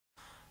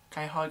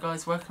Okay, hi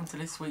guys, welcome to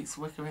this week's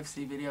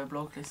wwfc video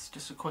blog. This is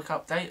just a quick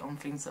update on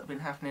things that have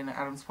been happening at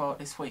Adams Park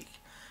this week.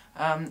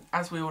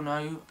 As we all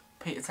know,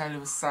 Peter Taylor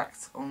was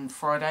sacked on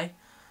Friday,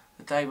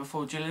 the day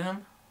before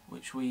Gillingham,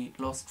 which we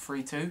lost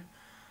 3-2.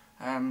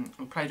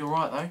 We played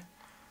alright though,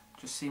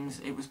 just seems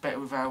it was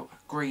better without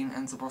Green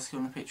and Zabrowski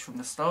on the pitch from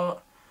the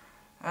start.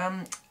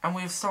 And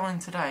we have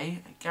signed today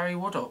Gary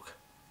Waddock.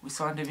 We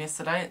signed him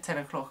yesterday at 10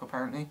 o'clock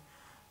apparently,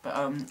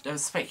 but there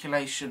was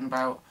speculation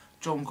about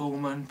John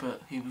Gorman,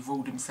 but he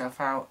ruled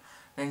himself out.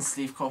 Then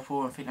Steve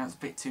Coppell, I think that was a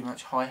bit too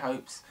much high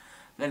hopes.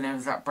 Then there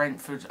was that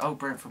old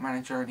Brentford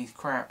manager and his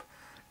crap.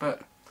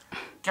 But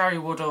Gary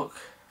Waddock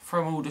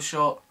from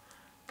Aldershot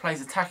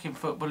plays attacking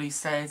football, he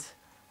said,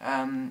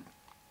 and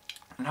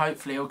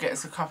hopefully he'll get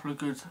us a couple of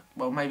good,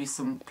 well, maybe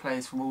some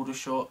players from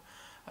Aldershot.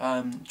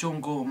 John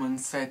Gorman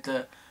said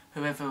that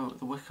whoever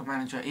the Wycombe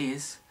manager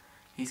is,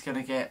 he's going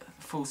to get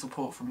full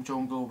support from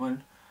John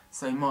Gorman,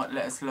 so he might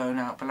let us loan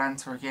out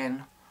Balanta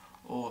again,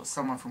 or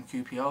someone from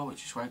QPR,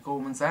 which is where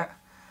Gorman's at.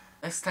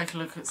 Let's take a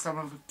look at some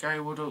of Gary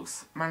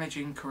Waddock's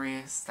managing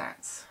career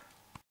stats.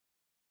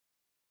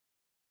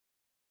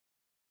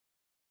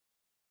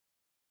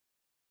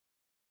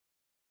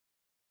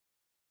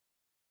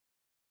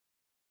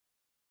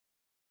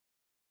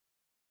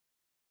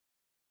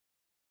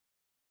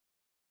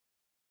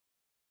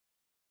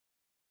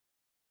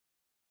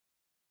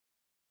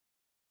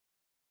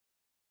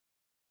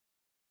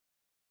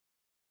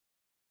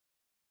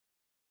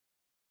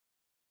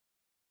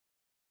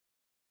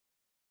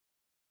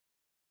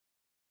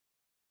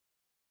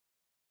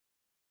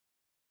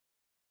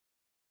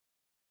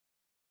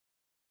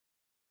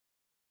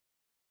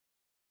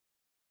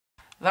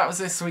 That was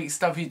this week's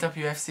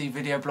wwfc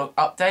video blog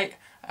update.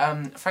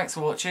 Thanks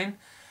for watching.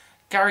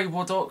 Gary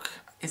Waddock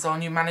is our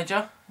new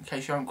manager, in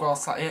case you haven't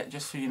grasped that yet,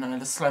 just for, you know,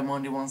 the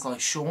slow-minded ones like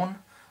Sean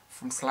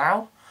from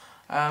Slough.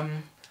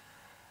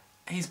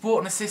 He's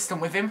brought an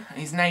assistant with him.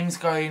 His name's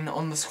going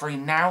on the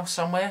screen now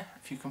somewhere,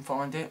 if you can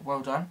find it.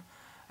 Well done.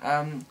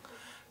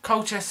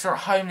 Colchester at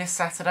home this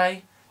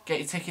Saturday. Get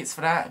your tickets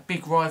for that.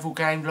 Big rival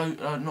game,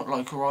 not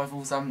local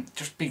rivals,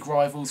 just big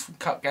rivals from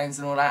cup games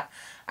and all that.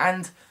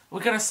 And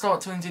we're going to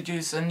start to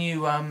introduce a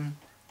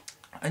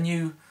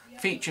new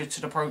feature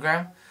to the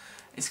programme.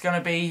 It's going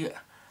to be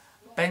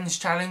Ben's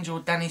challenge or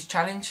Danny's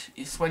challenge.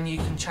 It's when you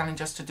can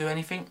challenge us to do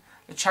anything.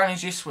 The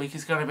challenge this week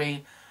is going to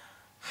be,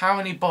 how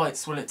many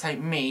bites will it take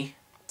me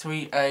to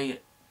eat a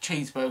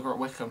cheeseburger at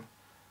Wycombe?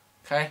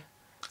 Okay?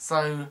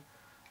 So,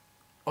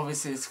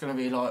 obviously it's going to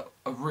be like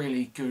a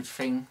really good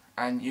thing,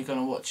 and you're going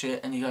to watch it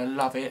and you're going to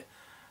love it.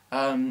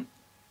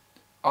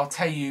 I'll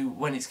tell you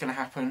when it's going to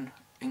happen,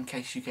 in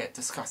case you get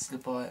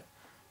disgusted by it,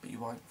 but you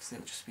won't, because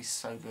it'll just be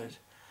so good.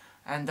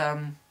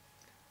 And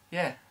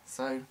yeah,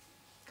 so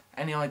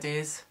any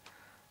ideas,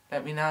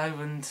 let me know,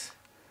 and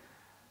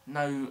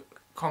no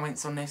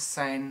comments on this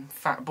saying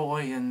fat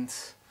boy, and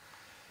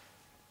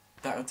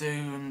that'll do,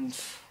 and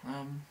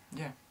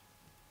yeah.